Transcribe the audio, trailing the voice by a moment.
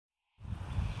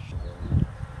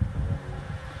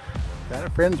Got a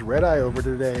friend's red eye over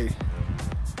today.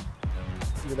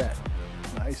 Look at that.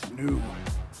 Nice new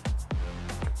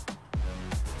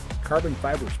carbon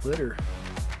fiber splitter.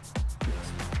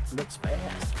 Looks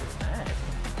fast. Looks nice.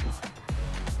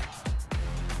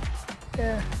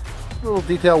 Yeah, a little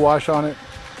detail wash on it.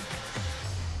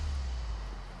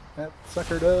 That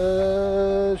sucker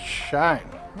does shine.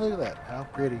 Look at that. How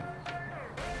pretty.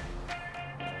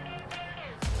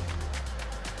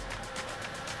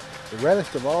 The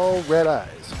reddest of all red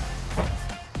eyes.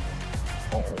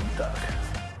 Oh, duck.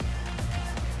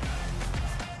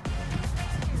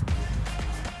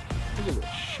 Look at the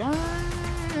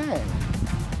shine.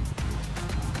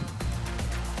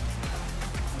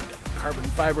 Carbon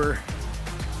fiber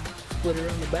splitter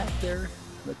on the back there.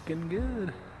 Looking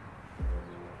good.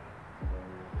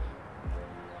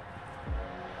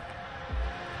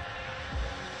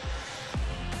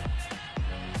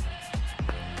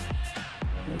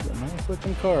 That's a nice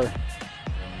looking car.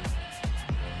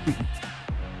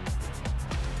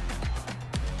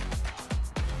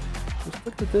 Just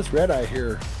look at this red eye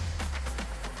here.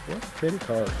 What a pretty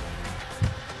car.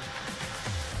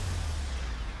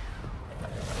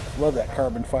 Love that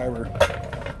carbon fiber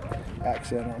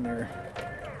accent on there.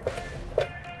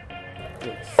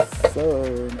 Looks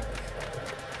so nice.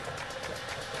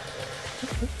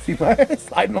 See my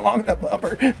sliding along that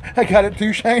bumper. I got it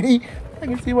too shiny. I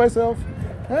can see myself.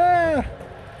 Ah,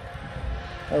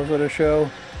 I was at a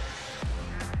show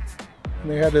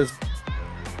and they had this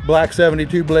black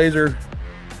 72 Blazer.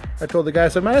 I told the guy, I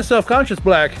said, man, that's self-conscious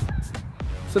black. I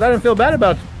said, I didn't feel bad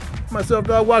about myself.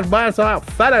 I walked by and saw how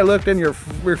fat I looked in your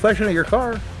reflection of your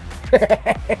car.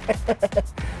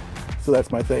 So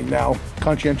that's my thing now,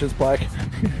 conscientious black.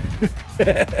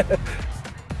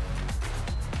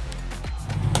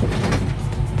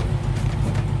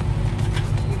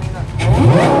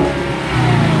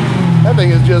 That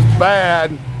thing is just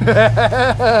bad.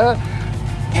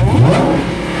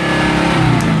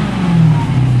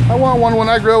 I want one when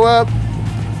I grow up.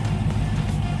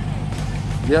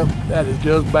 Yep, that is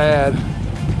just bad.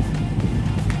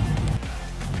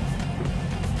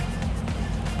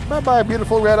 Bye-bye,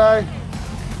 beautiful red eye.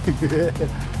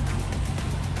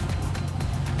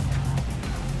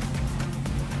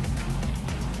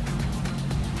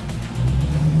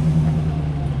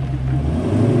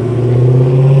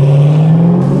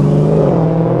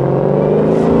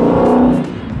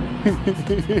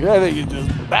 I think it's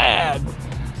just bad.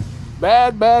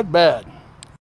 Bad, bad, bad.